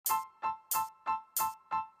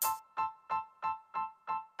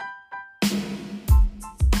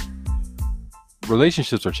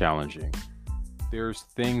Relationships are challenging. There's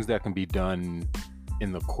things that can be done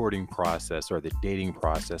in the courting process or the dating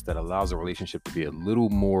process that allows a relationship to be a little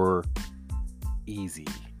more easy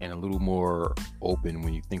and a little more open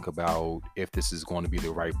when you think about if this is going to be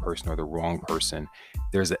the right person or the wrong person.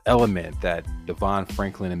 There's an element that Devon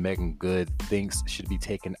Franklin and Megan Good thinks should be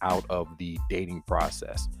taken out of the dating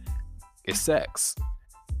process. It's sex.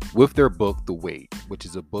 With their book, The Wait, which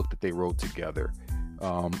is a book that they wrote together,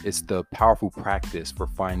 it's the powerful practice for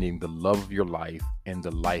finding the love of your life and the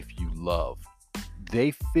life you love. They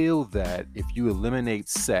feel that if you eliminate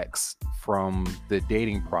sex from the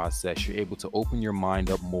dating process, you're able to open your mind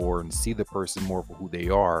up more and see the person more for who they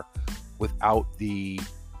are without the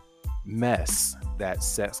mess that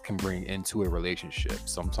sex can bring into a relationship.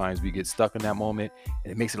 Sometimes we get stuck in that moment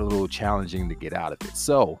and it makes it a little challenging to get out of it.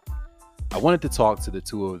 So I wanted to talk to the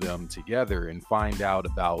two of them together and find out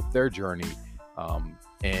about their journey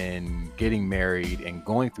and getting married and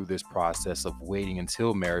going through this process of waiting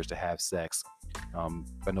until marriage to have sex.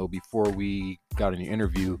 I know before we got in the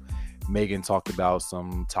interview, Megan talked about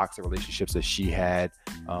some toxic relationships that she had.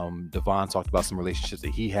 Devon talked about some relationships that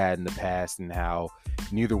he had in the past and how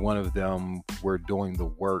neither one of them were doing the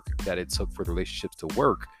work that it took for the relationships to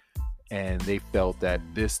work. And they felt that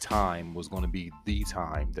this time was going to be the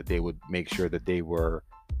time that they would make sure that they were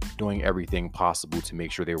doing everything possible to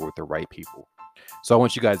make sure they were with the right people. So I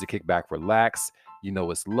want you guys to kick back, relax. You know,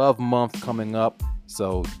 it's Love Month coming up.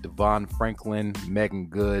 So Devon Franklin, Megan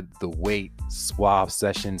Good, The Wait, SUAVV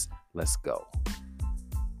Sessions. Let's go.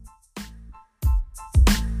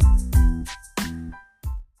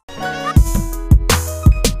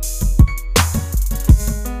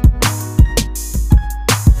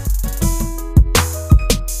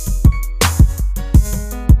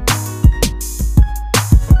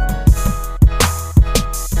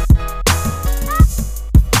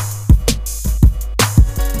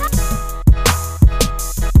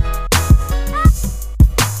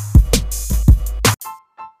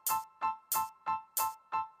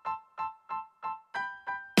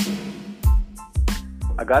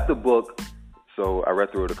 I got the book, so I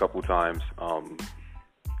read through it a couple times.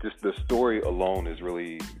 Just the story alone is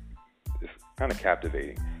it's kind of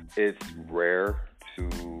captivating. It's rare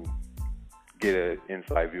to get an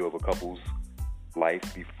inside view of a couple's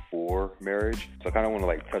life before marriage, so I kind of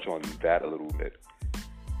want to touch on that a little bit.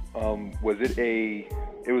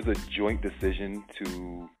 It was a joint decision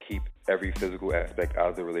to keep every physical aspect out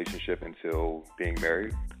of the relationship until being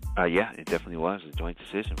married? Yeah, it definitely was a joint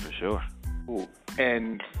decision for sure. Cool.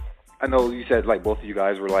 And I know you said both of you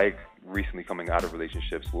guys were recently coming out of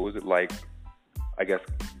relationships. What was it like, I guess,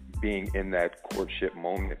 being in that courtship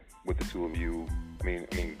moment with the two of you? I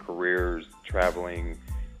mean, careers, traveling,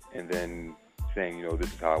 and then saying,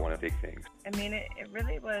 this is how I want to take things. I mean, it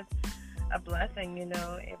really was a blessing,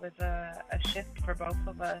 It was a shift for both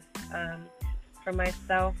of us. For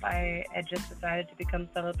myself, I had just decided to become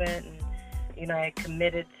celibate, and, I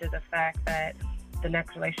committed to the fact that the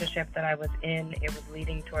next relationship that I was in, it was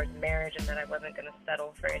leading towards marriage, and that I wasn't going to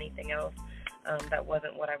settle for anything else that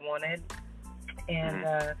wasn't what I wanted.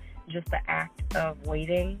 And just the act of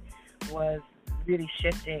waiting was really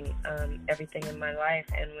shifting everything in my life.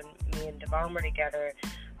 And when me and Devon were together,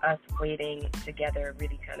 us waiting together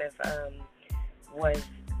really kind of was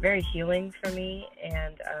very healing for me,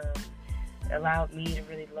 and allowed me to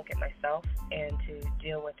really look at myself and to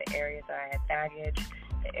deal with the areas that I had baggage,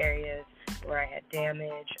 the areas where I had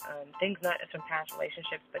damage, things not just from past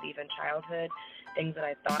relationships, but even childhood, things that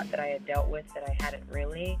I thought that I had dealt with that I hadn't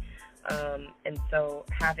really. And so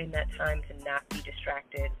having that time to not be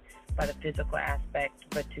distracted by the physical aspect,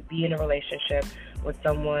 but to be in a relationship with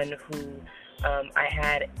someone who I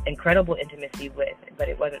had incredible intimacy with, but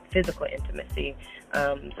it wasn't physical intimacy,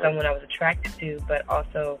 someone I was attracted to, but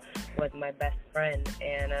also was my best friend,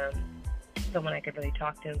 and someone I could really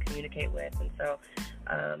talk to and communicate with. And so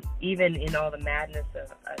even in all the madness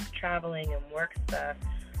of traveling and work stuff,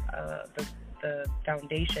 the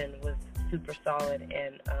foundation was super solid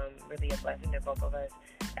and really a blessing to both of us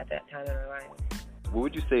at that time in our lives. What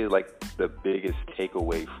would you say is the biggest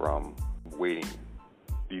takeaway from waiting?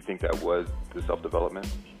 Do you think that was the self-development?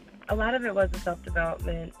 A lot of it was the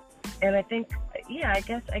self-development, and I think, I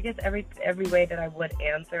guess every way that I would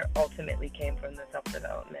answer ultimately came from the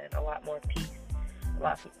self-development. A lot more peace,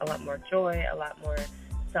 a lot more joy, a lot more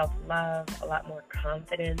self-love, a lot more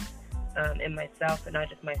confidence in myself, and not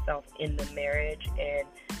just myself, in the marriage and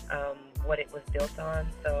what it was built on.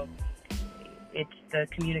 So it's the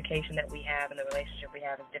communication that we have and the relationship we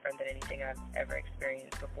have is different than anything I've ever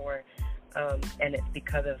experienced before, and it's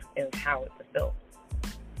because of how it was built.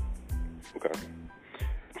 Okay.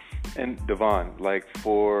 And Devon, like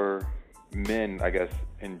for men, I guess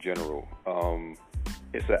in general,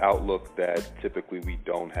 it's an outlook that typically we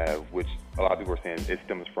don't have, which a lot of people are saying it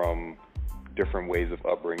stems from different ways of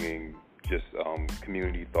upbringing, just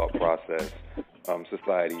community thought process,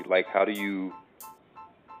 society. Like, how do you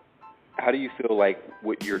feel like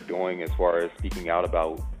what you're doing as far as speaking out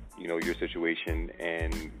about, your situation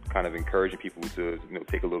and kind of encouraging people to,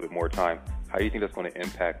 take a little bit more time? How do you think that's going to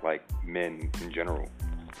impact like men in general?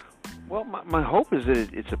 Well, my hope is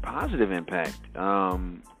that it's a positive impact. I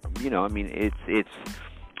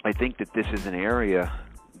think that this is an area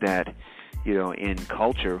that, in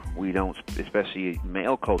culture, we don't, especially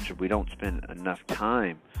male culture, we don't spend enough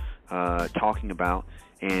time talking about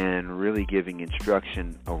and really giving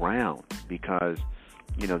instruction around, because,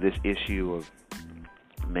 this issue of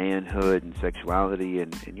manhood and sexuality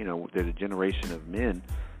and there's a generation of men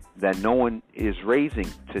that no one is raising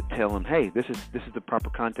to tell them, hey, this is the proper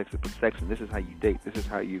context of sex, and this is how you date, this is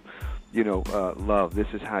how you love, this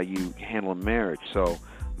is how you handle a marriage. So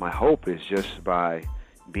my hope is just by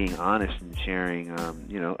being honest and sharing,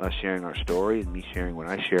 us sharing our story and me sharing what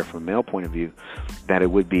I share from a male point of view, that it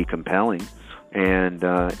would be compelling and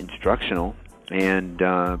instructional, and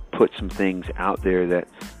put some things out there that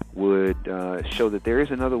would show that there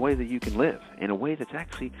is another way that you can live, in a way that's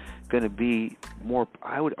actually going to be more,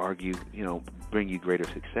 I would argue, bring you greater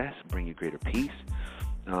success, bring you greater peace.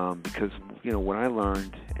 Because, what I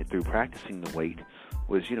learned through practicing the weight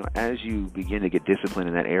was, as you begin to get disciplined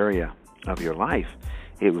in that area of your life,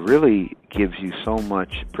 it really gives you so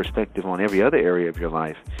much perspective on every other area of your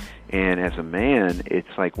life. And as a man,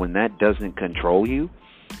 it's like when that doesn't control you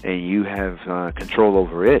and you have control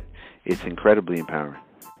over it, it's incredibly empowering.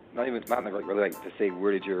 Not really like to say,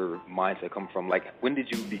 where did your mindset come from? Like, when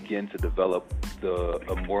did you begin to develop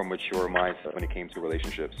a more mature mindset when it came to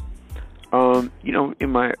relationships?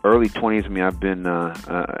 In my early 20s, I've been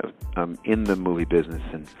in the movie business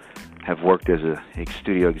and have worked as a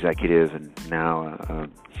studio executive and now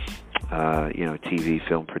TV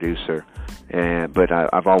film producer. But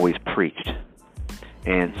I've always preached,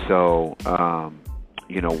 and so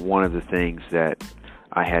one of the things that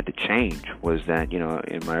I had to change was that,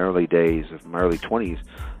 in my early days of my early 20s,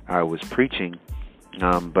 I was preaching,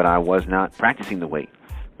 but I was not practicing the weight.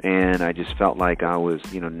 And I just felt like I was,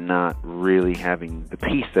 not really having the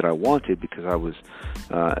peace that I wanted, because I was,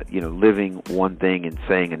 living one thing and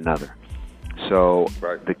saying another. So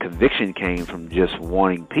right. The conviction came from just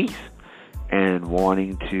wanting peace and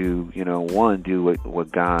wanting to, one, do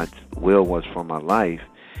what God's will was for my life,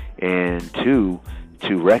 and two,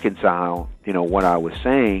 to reconcile, what I was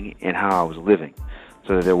saying and how I was living,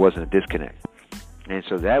 so that there wasn't a disconnect. And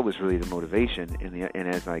so that was really the motivation. And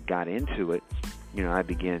as I got into it, I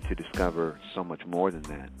began to discover so much more than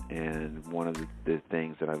that. And one of the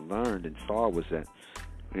things that I learned and saw was that,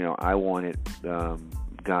 I wanted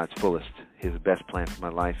God's fullest, His best plan for my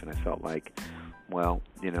life. And I felt like, well,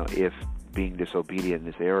 if being disobedient in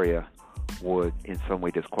this area would in some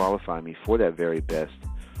way disqualify me for that very best,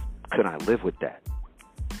 could I live with that?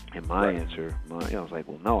 And my answer, I was like,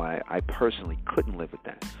 well, no, I personally couldn't live with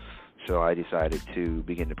that. So I decided to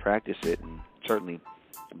begin to practice it, and certainly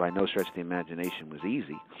by no stretch of the imagination was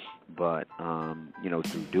easy. But,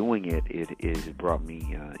 through doing it, it brought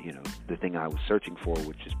me, the thing I was searching for,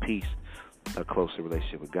 which is peace, a closer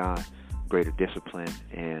relationship with God, greater discipline,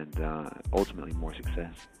 and ultimately more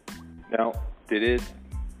success. Now,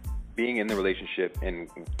 being in the relationship and,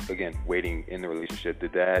 again, waiting in the relationship,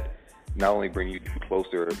 did that not only bring you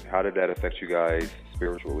closer, how did that affect you guys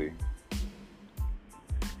spiritually?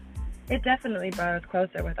 It definitely brought us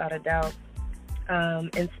closer, without a doubt.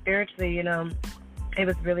 And spiritually, it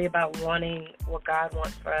was really about wanting what God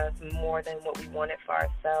wants for us more than what we wanted for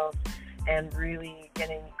ourselves, and really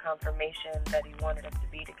getting confirmation that He wanted us to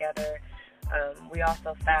be together. We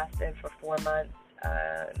also fasted for 4 months,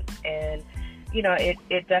 and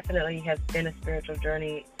it definitely has been a spiritual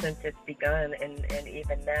journey since it's begun, and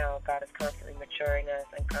even now, God is constantly maturing us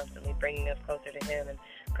and constantly bringing us closer to Him and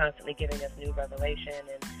constantly giving us new revelation,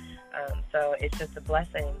 and so it's just a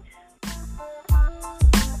blessing.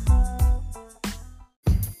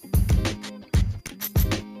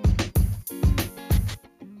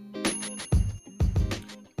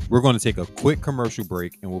 We're going to take a quick commercial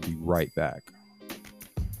break, and we'll be right back.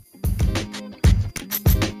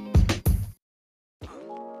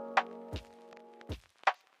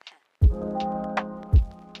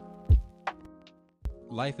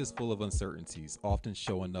 Life is full of uncertainties, often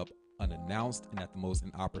showing up unannounced and at the most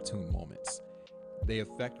inopportune moments. They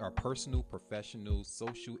affect our personal, professional,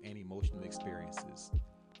 social, and emotional experiences.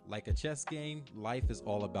 Like a chess game, life is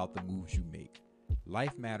all about the moves you make.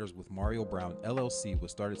 Life Matters with Mario Brown LLC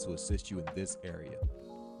was started to assist you in this area.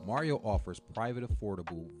 Mario offers private,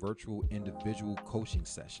 affordable, virtual, individual coaching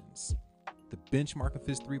sessions. The benchmark of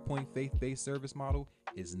his 3-point faith-based service model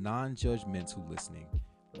is non-judgmental listening,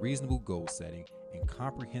 reasonable goal setting, and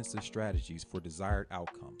comprehensive strategies for desired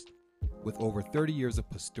outcomes. With over 30 years of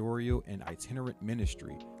pastoral and itinerant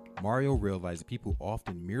ministry, Mario realized people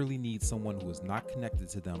often merely need someone who is not connected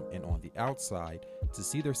to them and on the outside to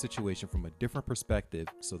see their situation from a different perspective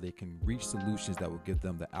so they can reach solutions that will give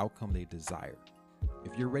them the outcome they desire.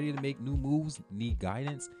 If you're ready to make new moves, need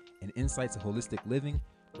guidance, and insights to holistic living,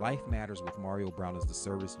 Life Matters with Mario Brown is the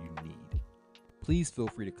service you need. Please feel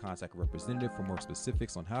free to contact a representative for more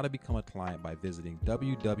specifics on how to become a client by visiting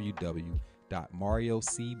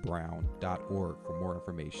www.mariocbrown.org for more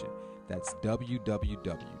information. That's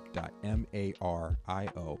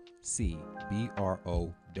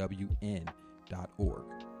www.mariocbrown.org.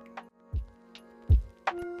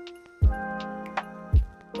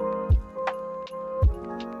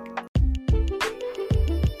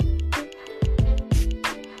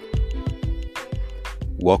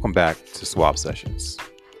 Welcome back to SUAVV Sessions.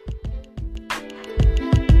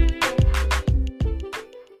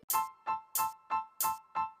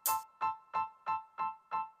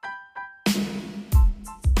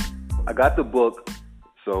 I got the book,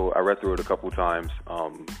 so I read through it a couple times.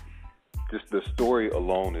 Just the story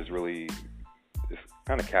alone is really, it's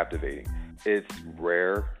kind of captivating. It's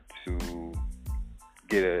rare to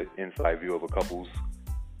get an inside view of a couple's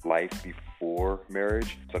life before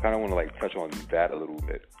marriage, so I kind of want to touch on that a little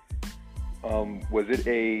bit.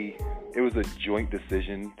 It was a joint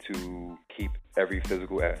decision to keep every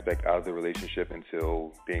physical aspect out of the relationship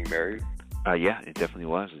until being married? Yeah, it definitely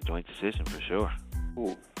was a joint decision for sure.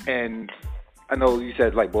 Cool. And I know you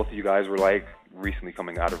said both of you guys were recently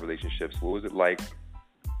coming out of relationships. What was it like,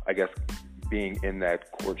 I guess, being in that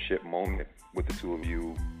courtship moment with the two of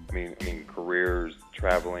you? I mean, careers,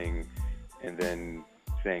 traveling, and then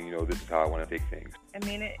saying, this is how I want to take things. I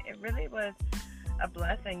mean, it really was a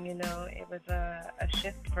blessing, It was a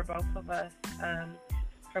shift for both of us.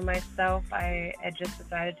 For myself, I had just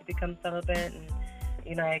decided to become celibate,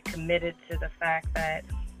 and, I committed to the fact that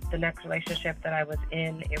the next relationship that I was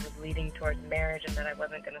in, it was leading towards marriage, and that I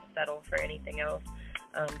wasn't going to settle for anything else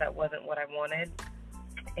that wasn't what I wanted.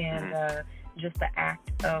 And just the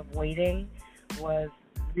act of waiting was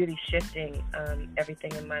really shifting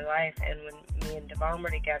everything in my life. And when me and Devon were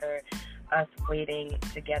together, us waiting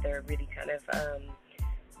together really kind of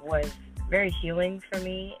was very healing for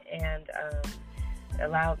me, and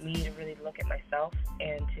allowed me to really look at myself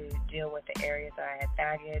and to deal with the areas that I had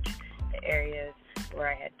baggage, the areas where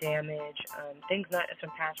I had damage, things not just from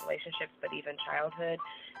past relationships, but even childhood,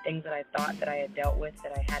 things that I thought that I had dealt with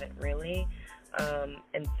that I hadn't really.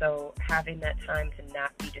 And so having that time to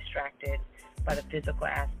not be distracted by the physical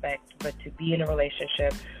aspect, but to be in a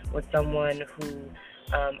relationship with someone who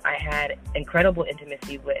I had incredible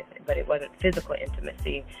intimacy with, but it wasn't physical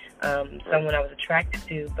intimacy, someone I was attracted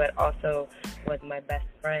to, but also was my best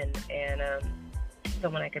friend, and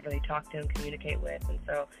someone I could really talk to and communicate with. And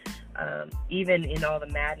so even in all the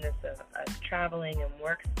madness of traveling and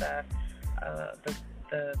work stuff,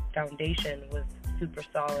 the foundation was super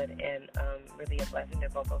solid and really a blessing to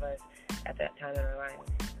both of us at that time in our lives.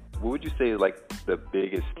 What would you say the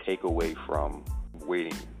biggest takeaway from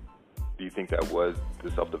waiting? Do you think that was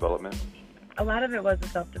the self-development? A lot of it was the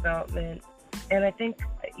self-development, and I think,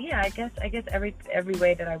 I guess every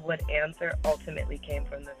way that I would answer ultimately came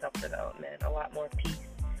from the self-development. A lot more peace,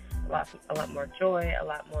 a lot more joy, a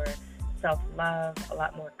lot more self-love, a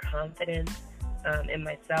lot more confidence in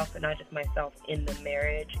myself, and not just myself, in the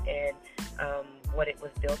marriage and what it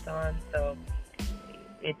was built on. So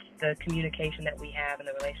it's the communication that we have and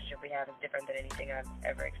the relationship we have is different than anything I've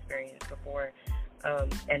ever experienced before,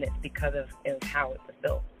 and it's because of how it was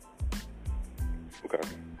built. Okay.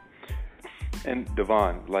 And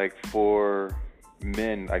Devon, for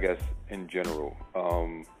men, I guess, in general,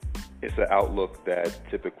 it's an outlook that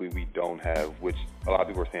typically we don't have, which a lot of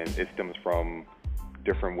people are saying it stems from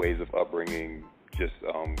different ways of upbringing, just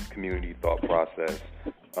community thought process,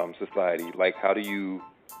 society. How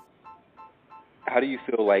do you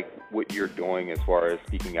feel what you're doing as far as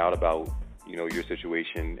speaking out about your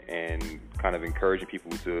situation and kind of encouraging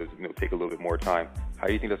people to take a little bit more time? How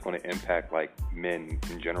do you think that's going to impact men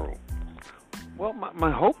in general? Well,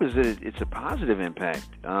 my hope is that it's a positive impact.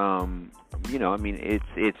 I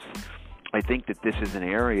think that this is an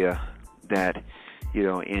area that,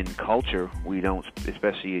 in culture, we don't,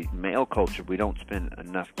 especially male culture, we don't spend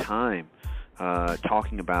enough time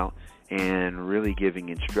talking about and really giving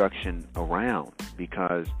instruction around,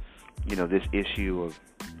 because this issue of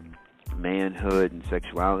manhood and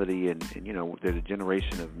sexuality, and there's a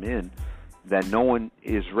generation of men that no one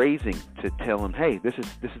is raising to tell them, hey, this is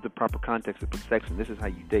the proper context of sex, and this is how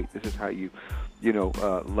you date, this is how you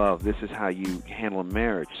love, this is how you handle a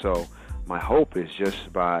marriage. So my hope is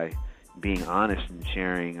just by being honest and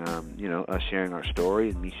sharing, us sharing our story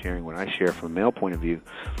and me sharing what I share from a male point of view,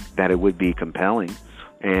 that it would be compelling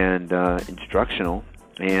and instructional,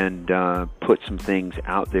 and put some things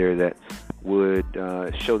out there that would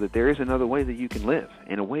show that there is another way that you can live,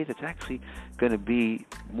 in a way that's actually going to be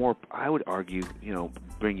more, I would argue,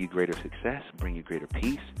 bring you greater success, bring you greater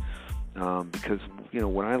peace. Because,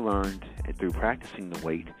 what I learned through practicing the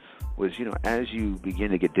weight was, as you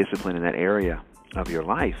begin to get disciplined in that area of your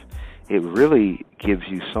life, it really gives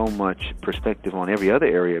you so much perspective on every other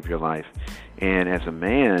area of your life. And as a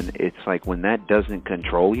man, it's like when that doesn't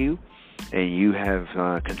control you and you have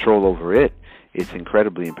control over it, it's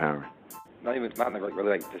incredibly empowering. Not really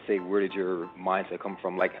like to say, where did your mindset come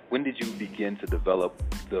from? Like, when did you begin to develop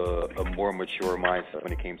a more mature mindset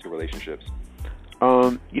when it came to relationships?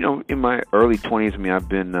 In my early 20s, I've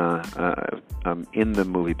been I'm in the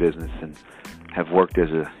movie business and have worked as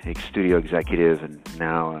a studio executive, and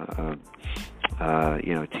now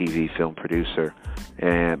TV film producer.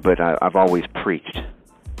 But I've always preached,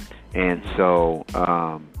 and so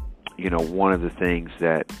one of the things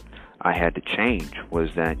that I had to change was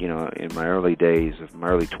that, in my early days of my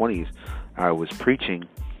early 20s, I was preaching,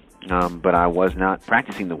 but I was not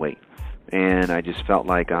practicing the weight. And I just felt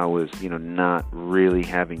like I was, not really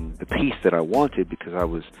having the peace that I wanted, because I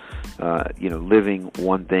was, living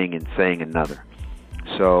one thing and saying another.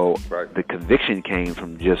 So right. The conviction came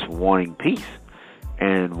from just wanting peace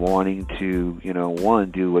and wanting to, one,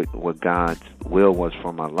 do what God's will was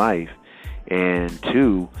for my life, and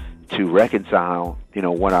two, to reconcile,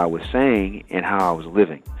 what I was saying and how I was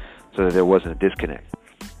living, so that there wasn't a disconnect.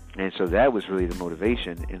 And so that was really the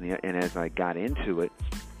motivation. And as I got into it,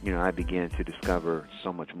 I began to discover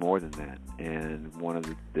so much more than that. And one of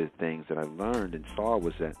the things that I learned and saw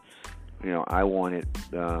was that, I wanted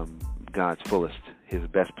God's fullest, His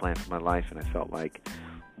best plan for my life. And I felt like,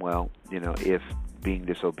 well, if being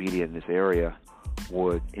disobedient in this area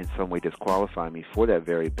would in some way disqualify me for that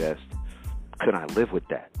very best, could I live with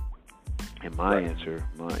that? And my answer,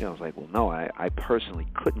 I was like, well, no, I personally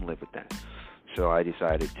couldn't live with that. So I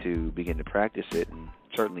decided to begin to practice it, and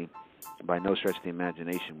certainly by no stretch of the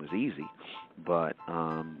imagination was easy. But,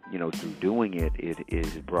 through doing it,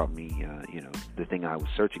 it brought me, the thing I was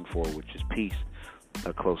searching for, which is peace,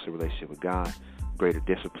 a closer relationship with God, greater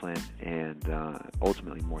discipline, and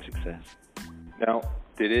ultimately more success. Now,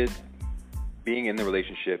 being in the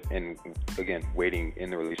relationship and, again, waiting in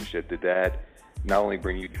the relationship, did that not only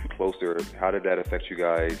bring you closer, how did that affect you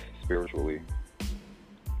guys spiritually?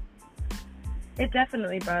 It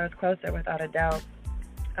definitely brought us closer, without a doubt.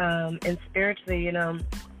 And spiritually,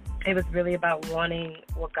 it was really about wanting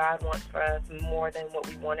what God wants for us more than what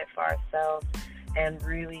we wanted for ourselves, and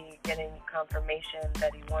really getting confirmation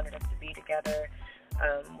that He wanted us to be together.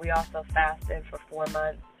 We also fasted for 4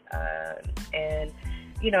 months, and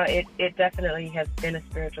it definitely has been a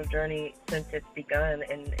spiritual journey since it's begun,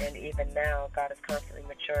 and even now, God is constantly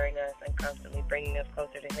maturing us and constantly bringing us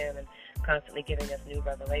closer to Him and constantly giving us new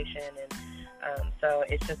revelation, and so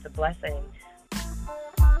it's just a blessing.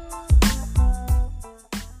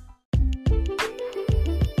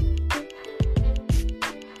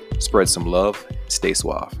 Spread some love, stay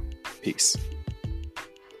suave. Peace.